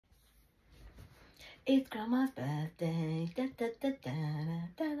It's Grandma's birthday. Da, da, da, da,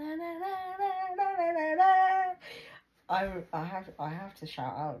 da, da, da, da, da, da. I have to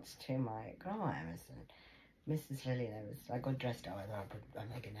shout out to my grandma Emerson, Mrs. Lillian Emerson. I got dressed up. I put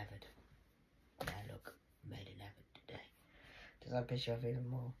Megan Everett. I look Megan Everett today. Does that piss you off even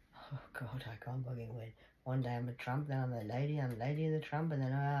more? Oh God, I can't fucking win. One day I'm a tramp, then I'm the lady in the tramp, and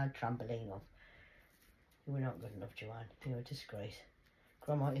then trampoline off. We're not good enough, Joanne. You're a disgrace.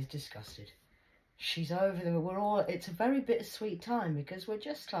 Grandma is disgusted. She's over them. It's a very bittersweet time because we're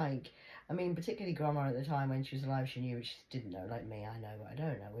just like, I mean, particularly Grandma at the time when she was alive, she knew what she didn't know. Like me, I know what I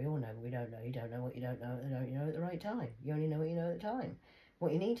don't know. We all know what we don't know. You don't know what you don't know at the right time. You only know what you know at the time.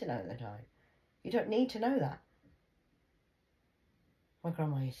 What you need to know at the time. You don't need to know that. My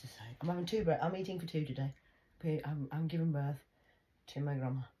grandma used to say, I'm eating for two today. I'm giving birth to my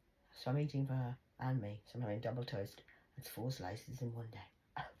grandma. So I'm eating for her and me. So I'm having double toast. That's 4 slices in one day.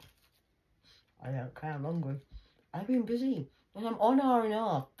 I don't care, I'm hungry. I've been busy. And I'm on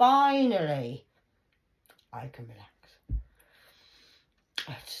R&R. Finally, I can relax.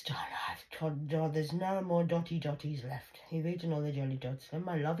 It's done. There's no more dotties left. You've eaten all the jelly dots. And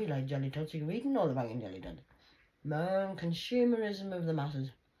my love, you like jelly dots. You've eaten all the fucking jelly dots. Consumerism of the masses.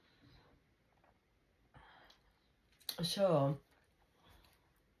 So,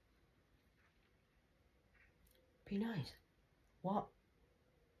 be nice. What?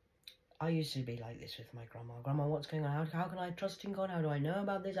 I used to be like this with my grandma. Grandma, what's going on? How can I trust in God? How do I know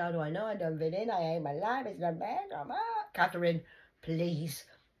about this? How do I know I don't fit in? I hate my life. It's not bad, Grandma. Catherine, please,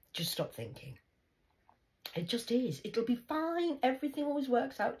 just stop thinking. It just is. It'll be fine. Everything always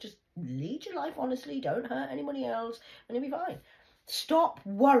works out. Just lead your life honestly. Don't hurt anybody else, and you'll be fine. Stop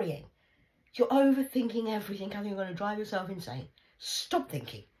worrying. You're overthinking everything. Catherine, you're going to drive yourself insane. Stop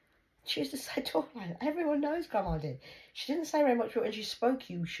thinking. She used to say to her, everyone knows Grandma did. She didn't say very much, but when she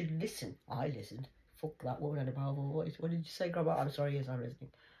spoke, you should listen. I listened. Fuck that woman had a powerful voice. What did you say, Grandma? I'm sorry, yes, I'm listening.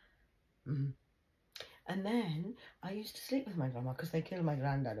 And then I used to sleep with my grandma because they killed my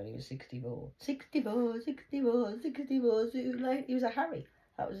granddad when he was 64. 64. He was a Harry.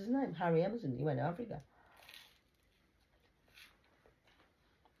 That was his name, Harry Emerson. He went to Africa.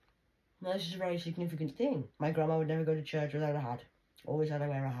 Now, this is a very significant thing. My grandma would never go to church without a hat. Always had to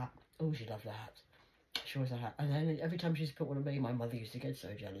wear a hat. Oh, she loved the hat. She always had a hat. And then every time she used to put one on me, my mother used to get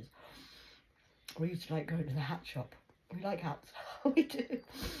so jealous. We used to like going to the hat shop. We like hats. We do.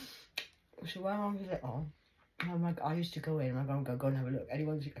 So when I was little, I used to go in and my grandma would go and have a look.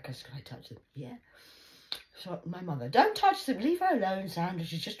 Anyone's, can I touch them? Yeah. So my mother, don't touch them. Leave her alone, Sandra.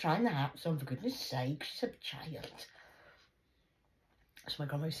 She's just trying the hats on, for goodness sake. She's a child. So my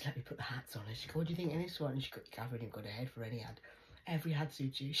grandma used to let me put the hats on. And she'd go, what do you think of this one? And she go, Catherine, you've got a head for any hat. Every hat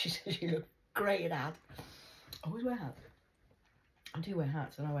suits you. She says you look great in a hat. I always wear hats. I do wear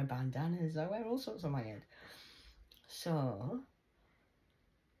hats, and I wear bandanas. I wear all sorts on my head. So,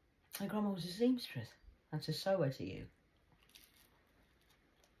 my grandma was a seamstress. That's a sewer to you.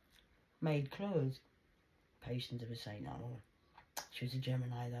 Made clothes. Patience of a saint, not all. She was a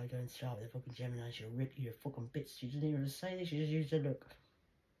Gemini, though. Don't start with a fucking Gemini. She'll rip you to fucking bits. She didn't even say this. She just used to look.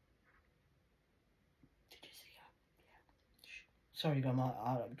 Did you see her? Yeah. Shh. Sorry, Grandma.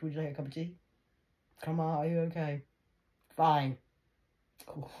 Would you like a cup of tea? Grandma, are you okay? Fine.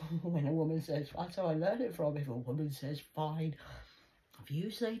 When a woman says, that's how I learned it from. If a woman says fine, if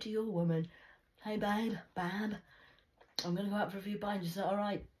you say to your woman, hey babe, I'm gonna go out for a few pints, is that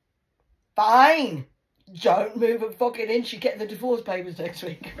alright? Fine! Don't move a fucking inch, you get the divorce papers next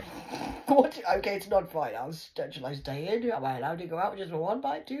week. What? Okay, it's not fine. Shall I stay in? Am I allowed to go out just for 1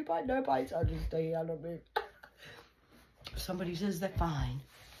 pint, 2 pints, no pints? I'll just stay here, I'll not move. If somebody says they're fine,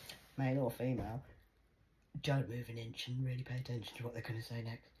 male or female, don't move an inch and really pay attention to what they're going to say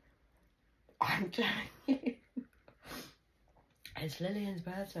next. I'm telling you. It's Lillian's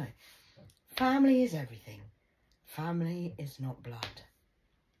birthday. Family is everything. Family is not blood.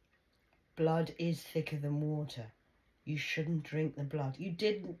 Blood is thicker than water. You shouldn't drink the blood. You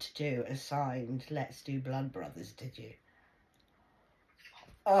didn't do a signed Let's Do Blood Brothers, did you?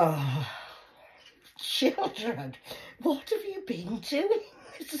 Oh, children, what have you been doing?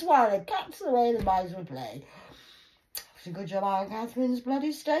 This is why the cat's the way the mice will play. It's a good job Aunt Catherine's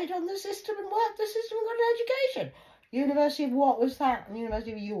bloody stayed on the system and worked the system and got an education. University of what was that?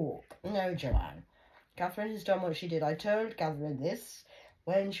 University of York. No, Joanne. Catherine has done what she did. I told Catherine this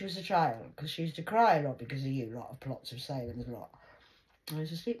when she was a child, because she used to cry a lot because of you, a lot of plots of Salem's lot. I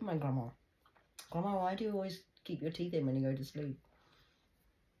used to sleep with my grandma. Grandma, why do you always keep your teeth in when you go to sleep?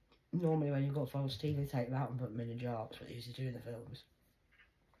 Normally when you've got false teeth, they take them out and put them in a jar. That's what they used to do in the films.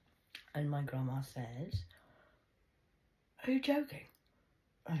 And my grandma says, are you joking?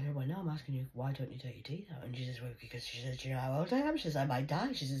 I said, well, no, I'm asking you, why don't you take your teeth out? And she says, well, because she says, do you know how old I am? She says, I might die.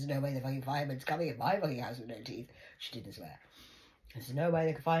 She says, no way the fucking fireman's coming in my fucking house with no teeth. She didn't swear. There's no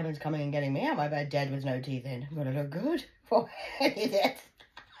way the fireman's coming and getting me out of my bed dead with no teeth in. I'm going to look good for any death.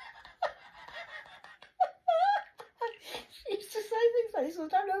 She used to say things like this all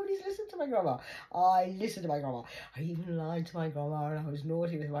the time. Nobody's listened to my grandma. I listened to my grandma. I even lied to my grandma, and I was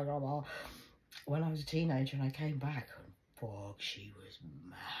naughty with my grandma when I was a teenager, and I came back. Fuck, she was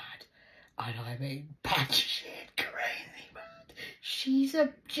mad. And I mean, batshit crazy mad. She's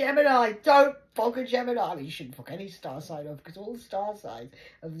a Gemini. Don't fuck a Gemini. I mean, you shouldn't fuck any star sign off, because all star signs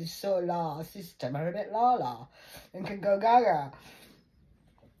of the solar system are a bit la-la and can go gaga.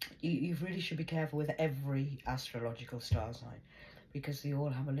 You really should be careful with every astrological star sign, because they all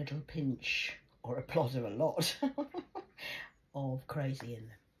have a little pinch, or a plot of a lot, of crazy in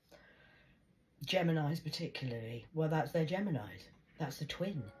them. Geminis particularly, well, that's their Geminis. That's the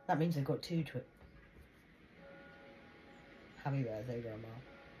twin. That means they've got two twins. Happy birthday, Grandma.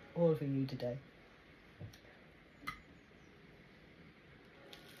 All for you today.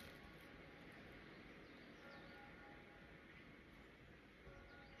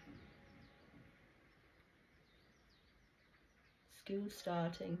 School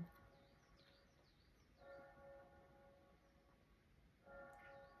starting.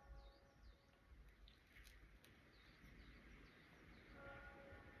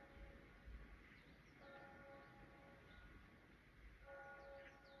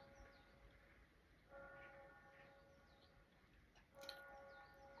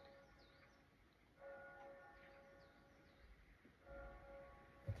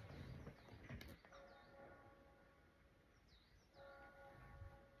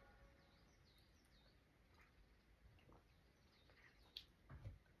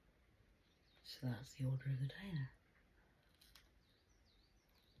 So that's the order of the day now.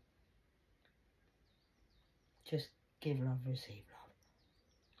 Just give love, receive love.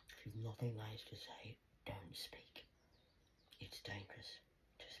 If you've nothing nice to say, don't speak. It's dangerous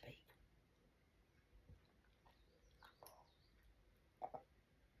to speak.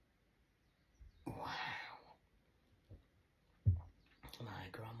 Wow. My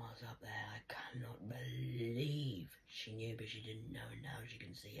grandma's up there. I cannot believe she knew, but she didn't know. Now she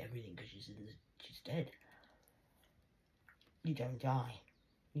can see everything because she's dead. You don't die.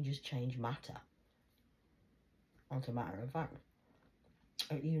 You just change matter. That's a matter of fact.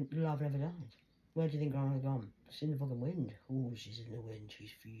 Love never dies. Where do you think Grandma's gone? She's in the fucking wind. Oh, she's in the wind.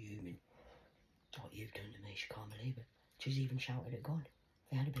 She's fuming. What you've done to me, she can't believe it. She's even shouted at God.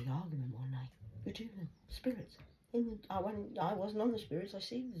 They had a big argument one night. The two of them, spirits. I wasn't on the spirits. I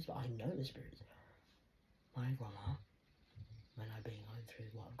see this, but I know the spirits. My grandma, when I've been going through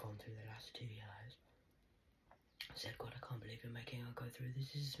what I've gone through the last 2 years, I said, God, I can't believe you're making her go through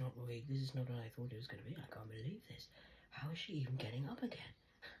this. This is not weak. This is not what I thought it was going to be. I can't believe this. How is she even getting up again?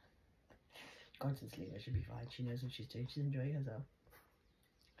 God says, leave her, she'll be fine. She knows what she's doing. She's enjoying herself.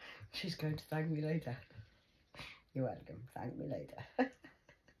 She's going to thank me later. You're welcome. Thank me later.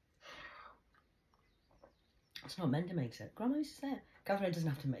 It's not meant to make sense. Grandma used to say it. Catherine, doesn't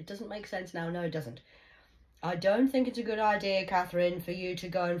have to. It doesn't make sense now. No, it doesn't. I don't think it's a good idea, Catherine, for you to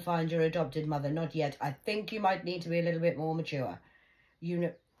go and find your adopted mother. Not yet. I think you might need to be a little bit more mature. You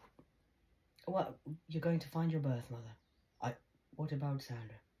know... What? You're going to find your birth mother. What about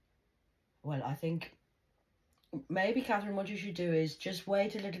Sandra? Well, I think... Maybe, Catherine, what you should do is just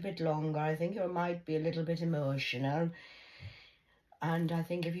wait a little bit longer. I think you might be a little bit emotional. And I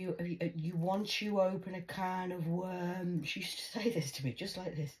think if you once you open a can of worms, she used to say this to me, just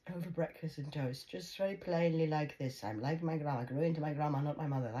like this, over breakfast and toast, just very plainly like this. I'm like my grandma. I grew into my grandma, not my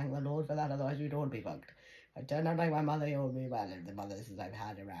mother. Thank the Lord for that, otherwise we'd all be fucked. I turned out like my mother, you would be well, and the mothers I've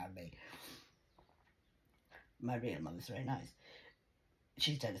had around me. My real mother's very nice.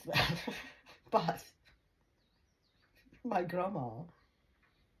 She's dead as well. But my grandma...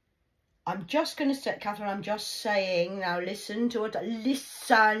 I'm just going to say, Catherine, I'm just saying, now listen to what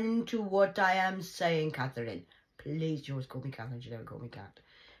I am saying, Catherine. Please, you always call me Catherine, you never call me Cat.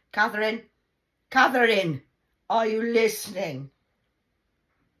 Catherine, are you listening?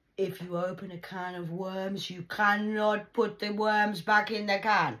 If you open a can of worms, you cannot put the worms back in the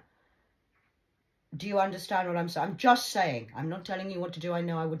can. Do you understand what I'm saying? I'm just saying. I'm not telling you what to do. I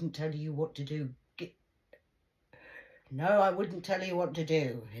know I wouldn't tell you what to do. No, I wouldn't tell you what to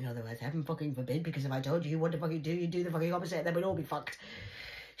do. In other words, heaven fucking forbid, because if I told you what to fucking do, you'd do the fucking opposite, then we'd all be fucked.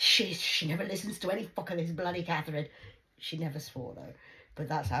 She never listens to any fuck of this bloody Catherine. She never swore, though. But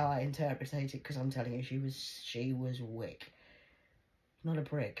that's how I interpretate it, because I'm telling you, she was wick. Not a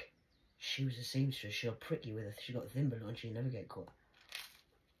prick. She was a seamstress. She'll prick you with her. She got a thimble on, she'll never get caught.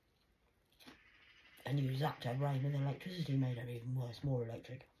 and you zapped her brain with electricity, made her even worse, more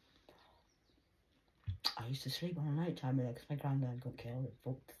electric. I used to sleep on a night time with her because my granddad got killed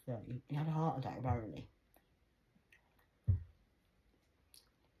at 30. He had a heart attack, apparently.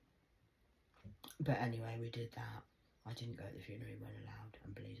 But anyway, we did that. I didn't go to the funeral, we weren't allowed.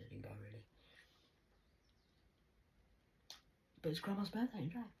 I'm pleased I didn't go, really. But it's Grandma's birthday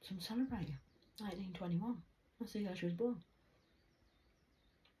today, so I'm celebrating. 1921. That's the year she was born.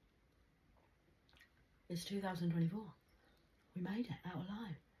 It's 2024. We made it out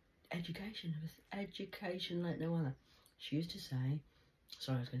alive. Education like no other. She used to say,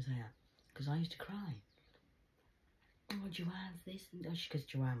 sorry, I was going to say that, because I used to cry. Oh, Joanne's this, and because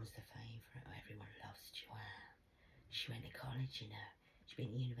Joanne was the favourite. Everyone loves Joanne. She went to college, you know. She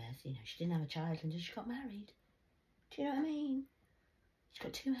went to university, you know. She didn't have a child until she got married. Do you know what I mean? She's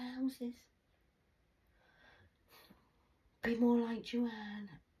got 2 houses. Be more like Joanne.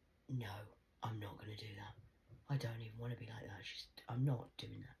 No, I'm not going to do that. I don't even want to be like that. I'm not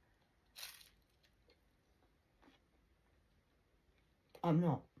doing that. I'm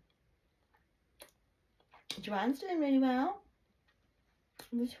not. Joanne's doing really well.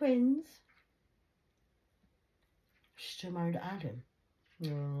 The twins. She's still married to Adam.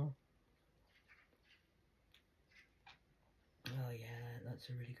 Oh. Oh yeah, that's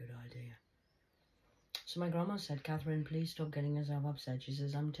a really good idea. So my grandma said, Catherine, please stop getting yourself upset. She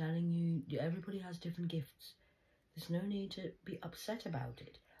says, I'm telling you, everybody has different gifts. There's no need to be upset about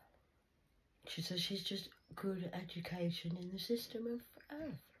it. She says she's just good at education in the system of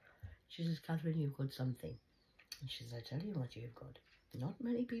Earth. She says, Catherine, you've got something. And she says, I tell you what you've got. Not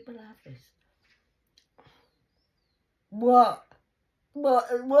many people have this. What?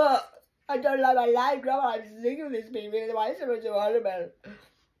 I don't like my life, Grandma. I'm sick of this being really. Why is everyone so horrible?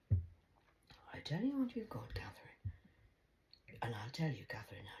 I tell you what you've got, Catherine. And I'll tell you,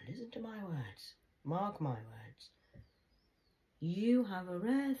 Catherine, now listen to my words. Mark my words. You have a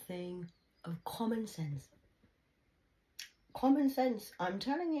rare thing of common sense. Common sense. I'm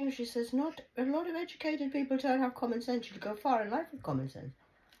telling you, she says, not a lot of educated people don't have common sense. You'd go far in life with common sense.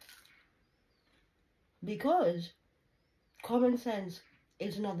 Because common sense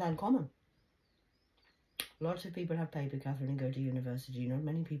is not that common. Lots of people have paper, Catherine, and go to university. Not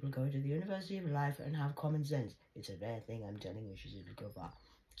many people go to the University of Life and have common sense. It's a rare thing, I'm telling you, she said, go far.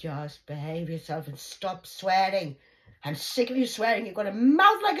 Just behave yourself and stop swearing. I'm sick of you swearing. You've got a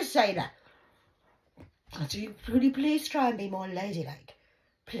mouth like a sailor. So will you please try and be more ladylike?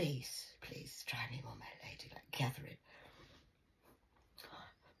 Please try and be more ladylike, Catherine.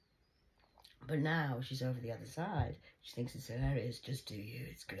 But now she's over the other side. She thinks it's hilarious. Just do you.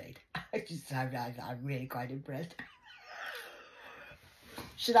 It's great. I'm really quite impressed.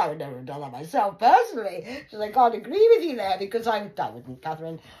 She said, I would never have done that myself, personally. She said, I can't agree with you there because I wouldn't.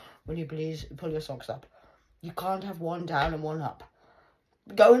 Catherine, will you please pull your socks up? You can't have one down and one up.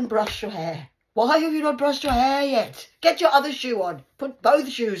 Go and brush your hair. Why have you not brushed your hair yet? Get your other shoe on. Put both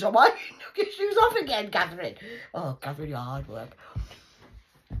shoes on. Why have you knock your shoes off again, Catherine? Oh, Catherine, your hard work.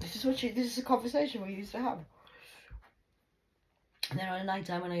 This is a conversation we used to have. And then on a night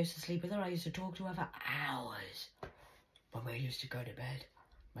time when I used to sleep with her, I used to talk to her for hours. When we used to go to bed.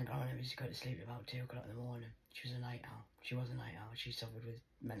 My grandmother used to go to sleep at about 2 o'clock in the morning. She was a night owl. She was a night owl. She suffered with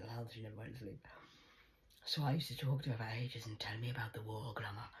mental health. She never went to sleep. So I used to talk to her for ages and tell me about the war,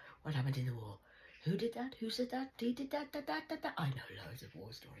 Grandma. What happened in the war? Who did that? Who said that? He did that, that. I know loads of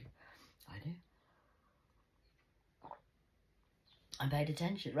war stories. I do. I paid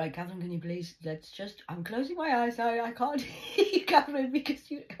attention. Right, Catherine, can you please, I'm closing my eyes now. I can't hear you, Catherine, because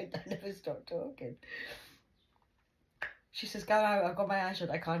I never stop talking. She says, Catherine, I've got my eyes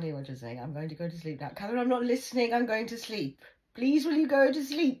shut. I can't hear what you're saying. I'm going to go to sleep now. Catherine, I'm not listening. I'm going to sleep. Please, will you go to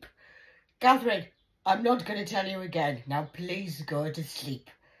sleep? Catherine, I'm not going to tell you again. Now, please go to sleep.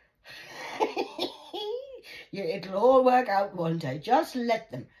 It'll all work out one day. Just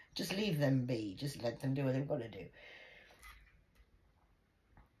let them. Just leave them be. Just let them do what they've got to do.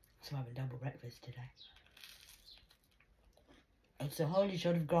 So I'm having double breakfast today. It's a holy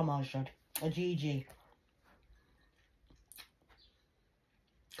shot of Grandma's shot. A GG.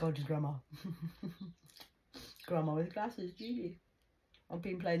 Gorgeous Grandma. Grandma with glasses, GG. I've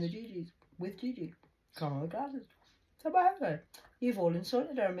been playing the GGs with GG. Grandma with glasses. So about her. You've all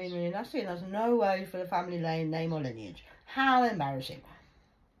insulted her and been really nasty, and there's no way for the family name or lineage. How embarrassing.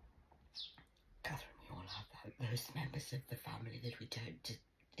 Catherine, we all have those members of the family that we don't...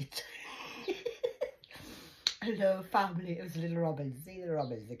 It's hello, family. It was little Robins. See, the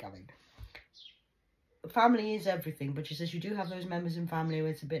Robins are coming. Family is everything, but she says you do have those members in family where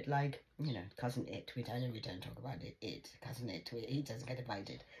it's a bit like, you know, cousin It. We don't talk about it. Cousin It. He doesn't get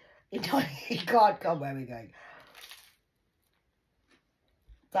invited. He can't come where we're going.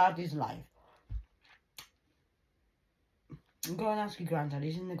 That is life. Go and ask your granddad.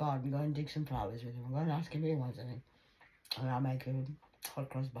 He's in the garden. Go and dig some flowers with him. Go and ask him if he wants anything. And I'll make a hot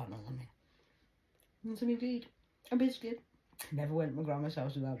cross bun or something. And something to eat. A biscuit. Never went to my grandma's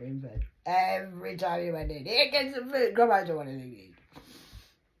house without being fed. Every time you went in, here, get some food. Grandma don't want anything to eat.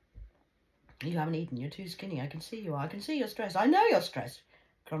 You haven't eaten. You're too skinny. I can see you are. I can see you're stressed. I know you're stressed.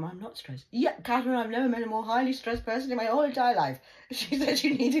 Grandma, I'm not stressed. Yeah, Catherine, I've never met a more highly stressed person in my whole entire life. She said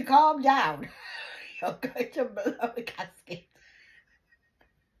you need to calm down. You're going to blow a casket.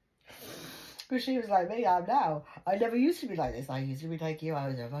 Because she was like me, I'm now. I never used to be like this. I used to be like you. I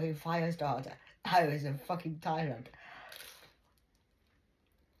was a fucking fire starter. I was a fucking tyrant.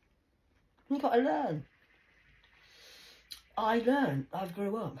 You got to learn. I learned. I've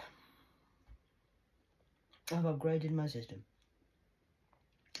grew up. I've upgraded my system.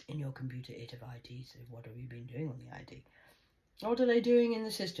 In your computer it of IT, so what have you been doing on the IT? What are they doing in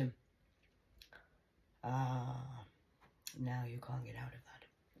the system? Now you can't get out of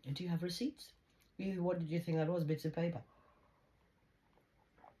that. Do you have receipts? What did you think that was? Bits of paper.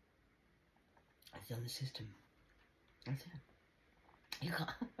 It's on the system. That's it. You can't.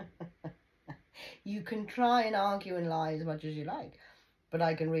 You can try and argue and lie as much as you like, but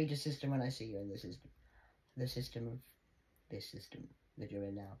I can read your system when I see you in the system. The system of this system that you're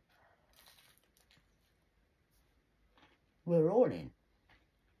in now. We're all in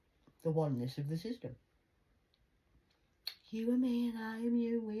the oneness of the system. You and me and I am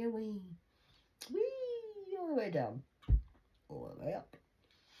you, we are we. Wee, all the way down. All the way up.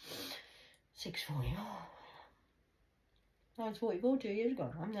 6:40. I was 44 2 years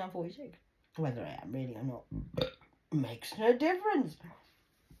ago. I'm now 46. Whether I am really or not makes no difference.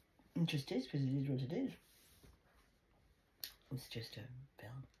 It just is, because it is what it is. It's just a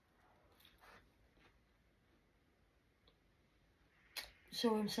film.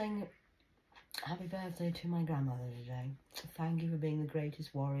 So I'm saying happy birthday to my grandmother today. Thank you for being the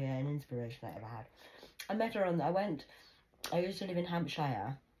greatest warrior and inspiration I ever had. I met her I used to live in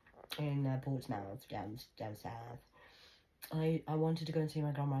Hampshire, in Portsmouth, down south. I wanted to go and see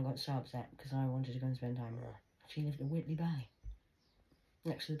my grandma. I got so upset because I wanted to go and spend time with her. She lived at Whitley Bay,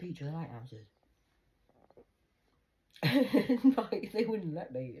 next to the beach with the lighthouses. Like, they wouldn't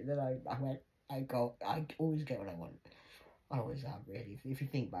let me. And then I went, I always get what I want. I always have, really. If you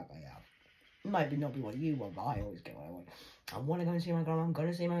think back, I have. It might not be what you want, but I always get what I want. I want to go and see my grandma. I'm going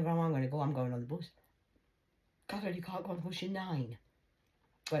to see my grandma. I'm going on the bus. Catherine, you can't go on the bus. You're 9.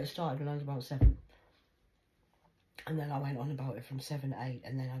 Well, it started when I was about 7. And then I went on about it from 7 to 8,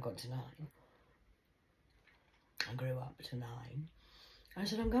 and then I got to 9. I grew up to 9. I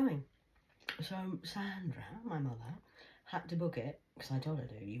said, I'm going. So Sandra, my mother, had to book it, because I told her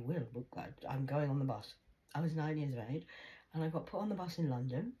to, you will book that. I'm going on the bus. I was 9 years of age, and I got put on the bus in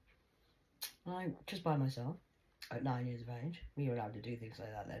London, just by myself, at 9 years of age. We were allowed to do things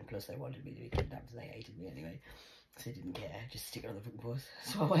like that then, plus they wanted me to be kidnapped, and they hated me anyway. So they didn't care, just stick it on the bus.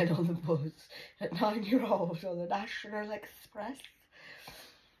 So I went on the bus at 9-year-old on the National Express.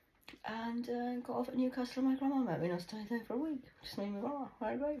 And got off at Newcastle, and my grandma met me, and I stayed there for a week. Just me and my grandma. I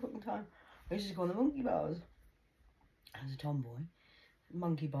had a great fucking time. I used to go on the monkey bars. I was a tomboy.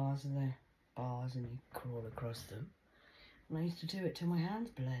 Monkey bars are the bars, and you crawl across them. And I used to do it till my hands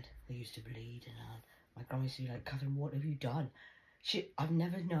bled. They used to bleed, and my grandma used to be like, Catherine, what have you done? I've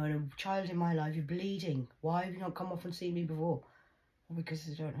never known a child in my life, you're bleeding. Why have you not come off and seen me before? Well, because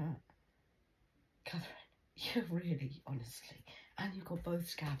they don't hurt. Catherine, you're really, honestly. And you've got both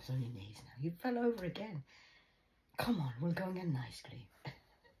scabs on your knees now. You fell over again. Come on, we'll go again nicely.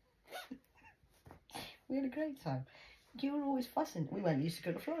 We had a great time. You were always fussing. Used to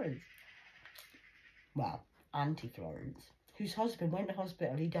go to Florence. Well, Auntie Florence, whose husband went to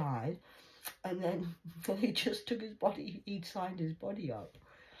hospital, he died. And then he just took his body, he'd signed his body up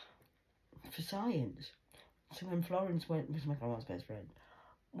for science. So when Florence went, this is my grandma's best friend,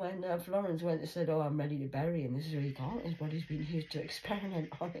 when Florence went and said, oh, I'm ready to bury him, this is really can't, his body's been used to experiment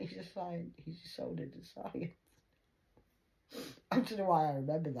on, he's just sold it to science. I don't know why I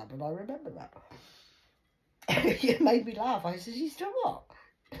remember that, but I remember that. It made me laugh. I said, he's still what?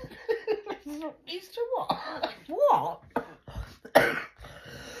 He's still what? What?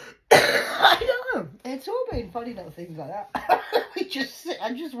 I know. It's all been funny little things like that. We just sit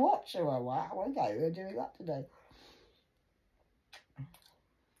and just watch. Oh, wow, okay, we're doing that today.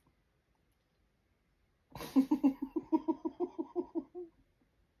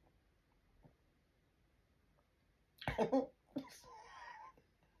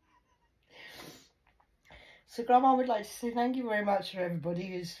 So Grandma would like to say thank you very much for everybody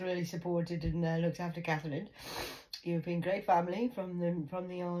who's really supported and looked after Catherine. You've been great family from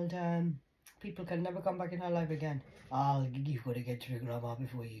the old people can never come back in her life again. You've got to get through Grandma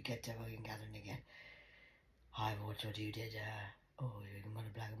before you get to fucking Catherine again. I watched what you did. You got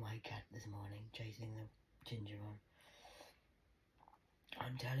a black and white cat this morning chasing the ginger one.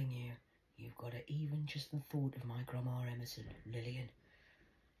 I'm telling you, you've got to, even just the thought of my Grandma Emerson, Lillian,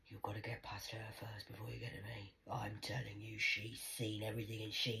 you've got to get past her first before you get to me. I'm telling you, she's seen everything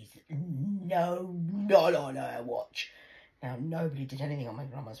and she's not on her watch. Now, nobody did anything on my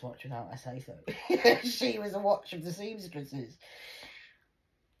grandma's watch without I say so. She was a watch of the seamstresses.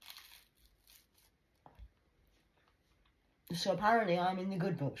 So apparently I'm in the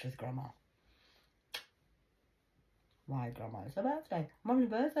good books with Grandma. Why, Grandma? It's her birthday. I'm having a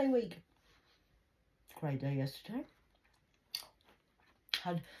birthday week. Great day yesterday.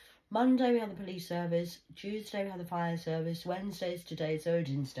 Had Monday we had the police service, Tuesday we had the fire service, Wednesday's today, it's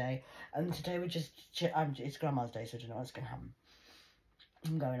Odin's day, and today we're just, it's Grandma's day, so I don't know what's going to happen.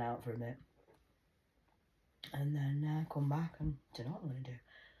 I'm going out for a bit. And then come back and don't know what I'm going to do.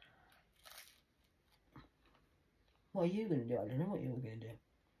 What are you going to do? I don't know what you're going to do.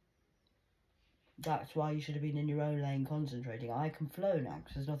 That's why you should have been in your own lane concentrating. I can flow now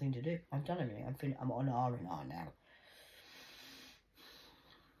because there's nothing to do. I've done everything. I'm on R&R now.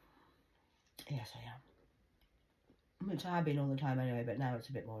 Yes, I am. Which I have been all the time anyway, but now it's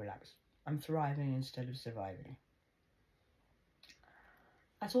a bit more relaxed. I'm thriving instead of surviving.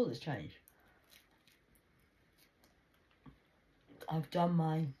 That's all that's changed. I've done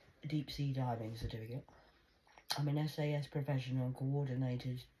my deep sea diving certificate. I'm an SAS professional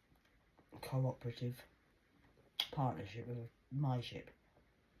coordinated cooperative partnership with my ship.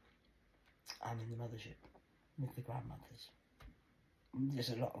 I'm in the mothership with the grandmothers. There's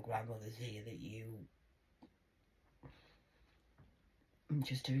a lot of grandmothers here that you... I'm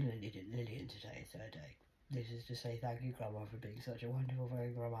just doing Lillian today, it's her day. This is to say thank you, Grandma, for being such a wonderful, very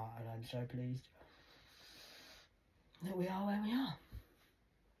grandma, and I'm so pleased that we are where we are.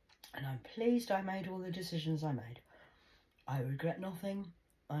 And I'm pleased I made all the decisions I made. I regret nothing.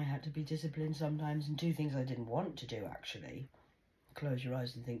 I had to be disciplined sometimes and do things I didn't want to do, actually. Close your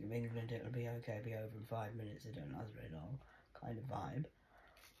eyes and think of England, it'll be okay, be over in 5 minutes, it don't last very long, kind of vibe.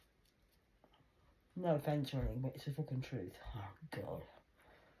 No offence or anything, but it's the fucking truth. Oh, God.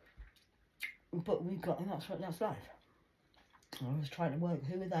 But we've got, and that's life. I was trying to work,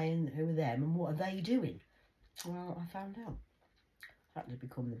 who are they and who are them, and what are they doing? Well, I found out. I had to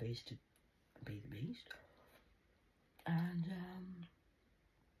become the beast to be the beast. And,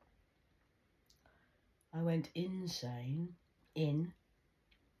 I went insane,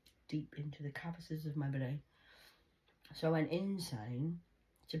 deep into the crevices of my brain. So I went insane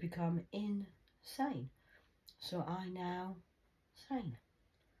to become insane. So I now sane.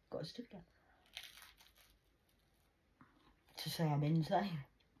 Got a certificate to say I'm insane.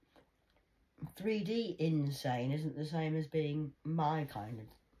 3D insane isn't the same as being my kind of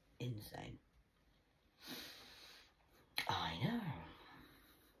insane. I know.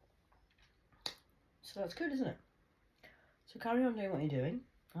 So that's good, isn't it? So carry on doing what you're doing.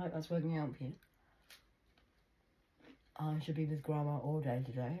 I hope that's working out for you. I should be with Grandma all day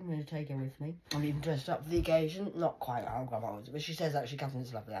today. I'm going to take her with me. I'm even dressed up for the occasion. Not quite how Grandma was, but she says actually,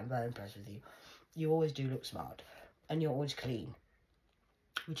 Catherine's lovely. I'm very impressed with you. You always do look smart. And you're always clean.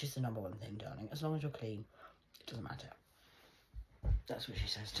 Which is the number one thing, darling. As long as you're clean, it doesn't matter. That's what she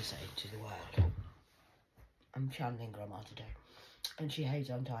says to say to the world. I'm channeling Grandma today. And she hates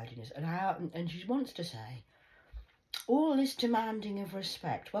untidiness. And she wants to say, all this demanding of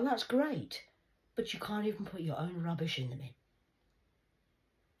respect. Well, that's great. But you can't even put your own rubbish in the bin.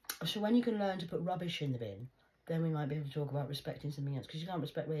 So when you can learn to put rubbish in the bin, then we might be able to talk about respecting something else. Because you can't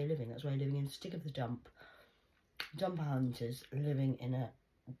respect where you're living. That's where you're living in a stick of the dump. Dump hunters living in a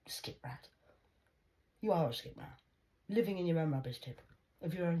skip rat. You are a skip rat. Living in your own rubbish tip.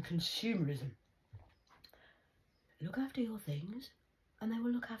 Of your own consumerism. Look after your things. And they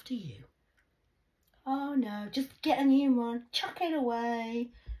will look after you. Oh no, just get a new one. Chuck it away.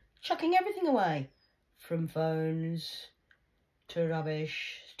 Chucking everything away. From phones, to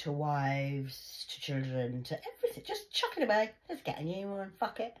rubbish, to wives, to children, to everything. Just chuck it away. Let's get a new one.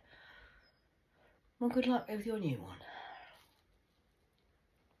 Fuck it. Well, good luck with your new one.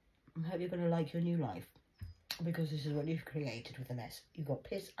 I hope you're going to like your new life. Because this is what you've created with a mess. You've got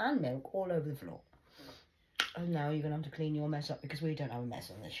piss and milk all over the floor. And now you're going to have to clean your mess up because we don't have a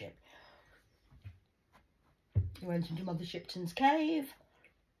mess on the ship. You went into Mother Shipton's cave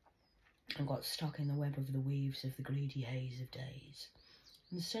and got stuck in the web of the weaves of the greedy haze of days.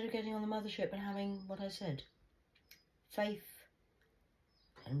 Instead of getting on the mothership and having what I said, faith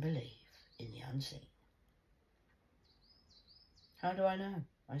and believe in the unseen. How do I know?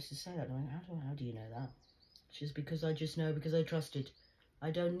 I used to say that. How do you know that? It's just because I just know, because I trust it.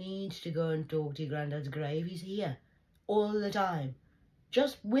 I don't need to go and talk to your granddad's grave. He's here all the time,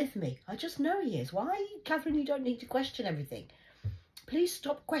 just with me. I just know he is. Why, Catherine, you don't need to question everything. Please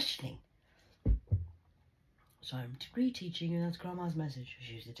stop questioning. So I'm reteaching you, that's Grandma's message.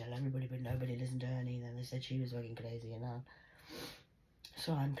 She used to tell everybody, but nobody listened to her neither. They said she was fucking crazy and all.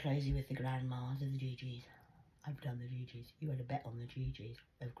 So I'm crazy with the grandmas of the GGs. I've done the GGs. You had a bet on the GGs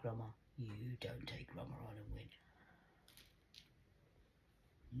of Grandma. You don't take Grandma on and win.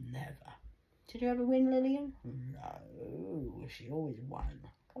 Never. Did you ever win, Lillian? No, she always won.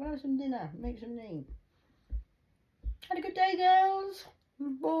 Come and have some dinner, make some neat. Had a good day, girls,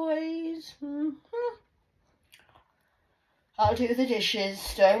 boys. I'll do the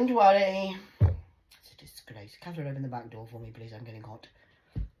dishes, don't worry. It's a disgrace. Catherine, open the back door for me, please. I'm getting hot.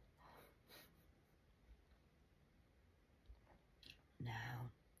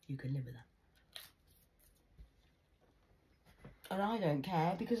 Now, you can live with that. And I don't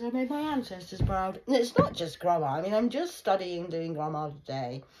care because I made my ancestors proud. And it's not just Grandma. I mean, I'm just studying doing Grandma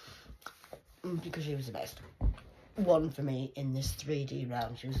today because she was the best one for me in this 3D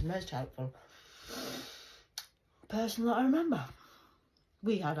round. She was the most helpful person that I remember.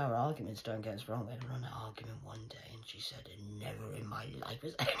 We had our arguments, don't get us wrong. We had an argument one day and she said, never in my life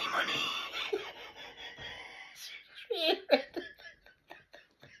has any money.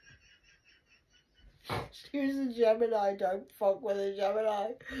 She was a Gemini, don't fuck with a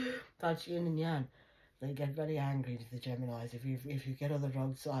Gemini. That's yin and yang. They get very angry to the Geminis. If you get on the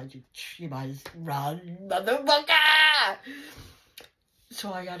wrong side, you might just run, motherfucker!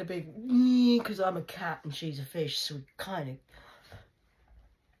 So I had a big, because I'm a cat and she's a fish, so we kind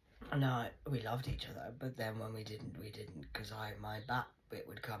of, no, we loved each other, but then when we didn't, because my back bit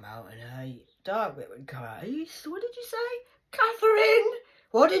would come out and her dark bit would come out. What did you say? Catherine,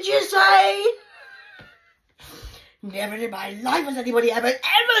 what did you say? Never in my life has anybody ever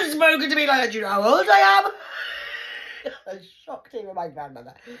spoken to me like that. Do you know how old I am? I shocked even my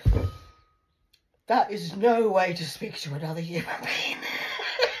grandmother. That is no way to speak to another human being.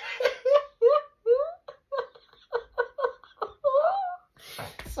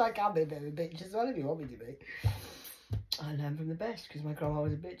 So I can be a bit of a bitch as well if you want me to be. I learned from the best because my grandma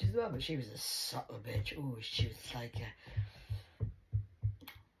was a bitch as well, but she was a subtle bitch. Oh, she was like a...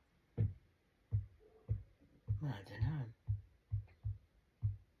 I don't know.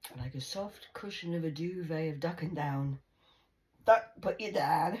 Like a soft cushion of a duvet of ducking down. Put you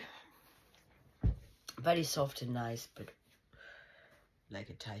down. Very soft and nice, but like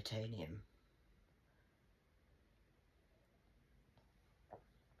a titanium.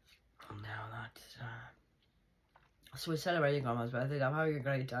 Now that's... So we're celebrating Grandma's birthday. I'm having a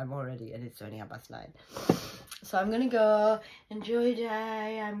great time already, and it's only 9:30. So I'm going to go enjoy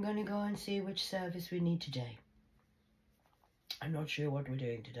day. I'm going to go and see which service we need today. I'm not sure what we're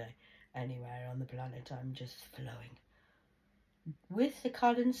doing today. Anywhere on the planet, I'm just flowing. With the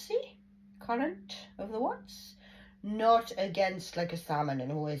current of the what's? Not against like a salmon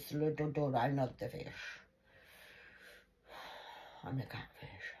and always, I'm not the fish. I'm the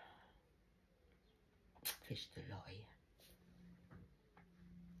catfish. Fish the lie.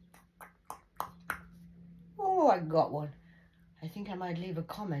 Oh, I got one. I think I might leave a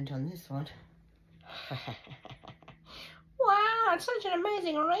comment on this one. Wow, it's such an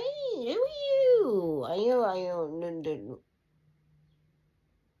amazing rain. Who are you? Are you?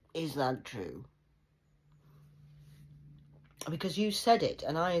 Is that true? Because you said it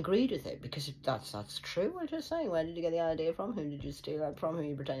and I agreed with it, because that's true. I'm just saying, where did you get the idea from? Who did you steal that from? Who are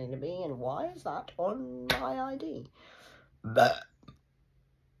you pretending to be? And why is that on my ID? But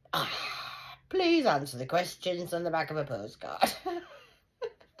please answer the questions on the back of a postcard. 50-50,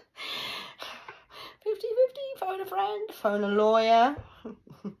 phone a friend, phone a lawyer,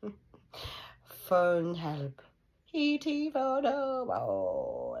 phone help. E.T. photo,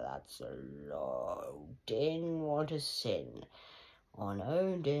 oh, that's Odin, what a sin. On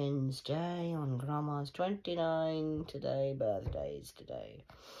Odin's day, on Grandma's 29 today, birthdays today,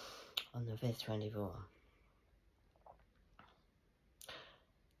 on the 5th 24.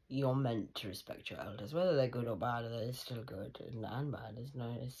 You're meant to respect your elders, whether they're good or bad, they're still good and bad.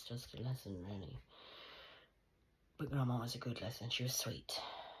 It's just a lesson, really. But Grandma was a good lesson. She was sweet.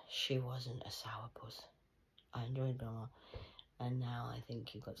 She wasn't a sourpuss. I enjoyed Grandma, and now I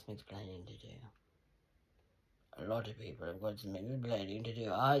think you've got some explaining to do. A lot of people have got some explaining to do,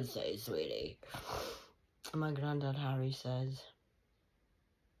 I'd say, sweetie. My granddad Harry says,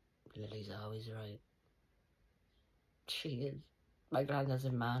 Lily's always right. She is. My granddad's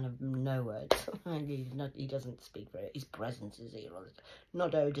a man of no words. He doesn't speak very. His presence is here all the time.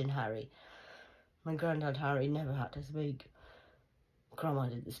 Not Odin Harry. My granddad Harry never had to speak. Grandma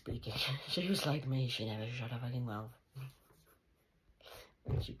did the speaking. She was like me. She never shut her fucking mouth.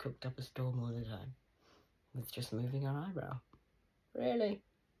 And she cooked up a storm all the time with just moving her eyebrow. Really?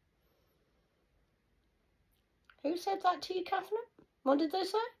 Who said that to you, Catherine? What did they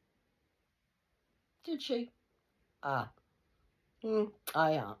say? Did she? Ah.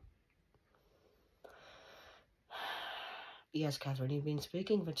 Yeah. Yes, Catherine, you've been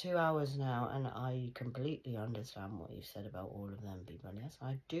speaking for 2 hours now, and I completely understand what you've said about all of them people. Yes,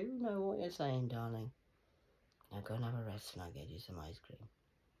 I do know what you're saying, darling. Now go and have a rest, and I'll get you some ice cream.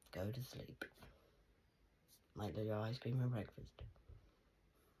 Go to sleep. Might do your ice cream for breakfast.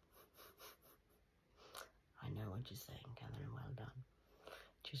 I know what you're saying, Catherine. Well done.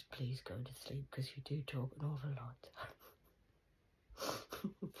 Just please go to sleep, because you do talk an awful lot.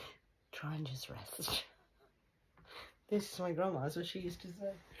 Try and just rest. This is my grandma. That's what she used to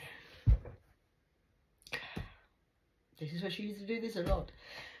say. This is what she used to do this a lot.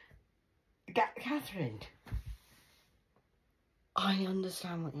 Catherine, I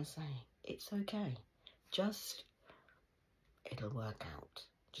understand what you're saying. It's okay. Just, it'll work out.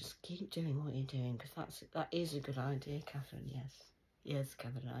 Just keep doing what you're doing, because that is a good idea, Catherine. Yes. Yes,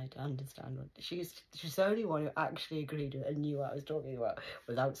 Catherine, I understand what she's the only one who actually agreed with it and knew what I was talking about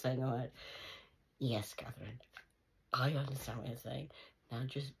without saying a word. Yes, Catherine, I understand what you're saying. Now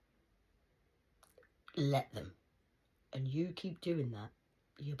just let them. And you keep doing that.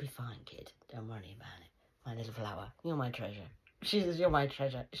 You'll be fine, kid. Don't worry about it. My little flower. You're my treasure. She says, you're my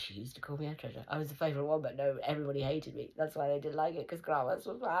treasure. She used to call me a treasure. I was the favourite one, but no, everybody hated me. That's why they didn't like it, because I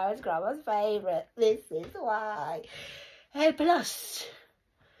was Grandma's favourite. This is why. Hey, plus.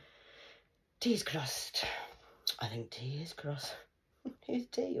 T's crossed. I think T is crossed. Who's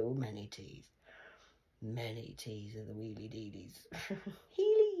T? Oh, many T's. Many T's of the wheelie deelies.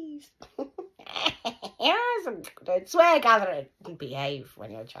 Heelies. Yes, don't swear, Catherine. Behave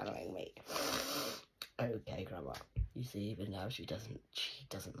when you're channeling me. Okay, Grandma. You see, even now she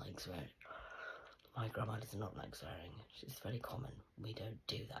doesn't like swearing. My grandma does not like swearing. It's very common. We don't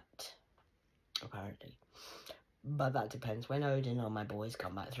do that, apparently. But that depends. When Odin or my boys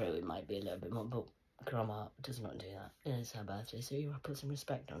come back through, it might be a little bit more. But Grandma does not do that. It's her birthday, so you put some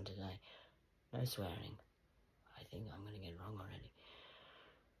respect on today. No swearing. I think I'm going to get it wrong already.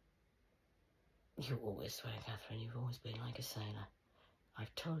 You always swear, Catherine. You've always been like a sailor.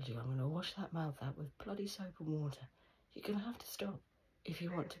 I've told you I'm going to wash that mouth out with bloody soap and water. You're going to have to stop if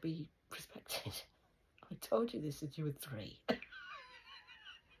you want to be respected. I told you this since you were 3.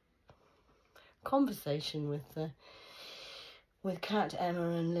 Conversation with Kat, Emma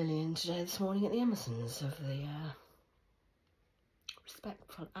and Lillian today this morning at the Emersons of the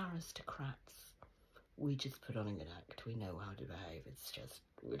respectful aristocrats. We just put on a good act. We know how to behave. It's just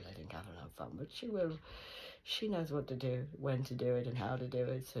we're letting Catherine have fun, but she knows what to do, when to do it, and how to do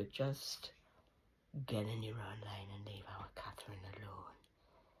it. So just get in your own lane and leave our Catherine alone.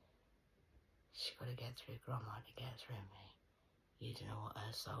 She's got to get through Grandma to get through me. You don't know what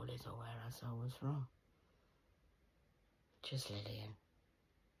her soul is or where her soul was from. Just Lillian.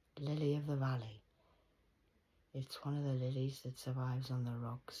 Lily of the valley. It's one of the lilies that survives on the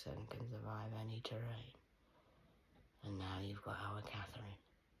rocks and can survive any terrain. And now you've got our Catherine,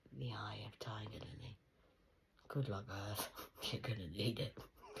 the eye of Tiger Lily. Good luck, Earth. You're gonna need it.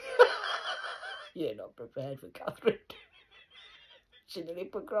 You're not prepared for Catherine. She nearly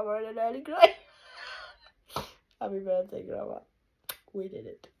put Grandma in an early grave. Happy birthday, Grandma. We did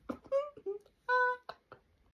it.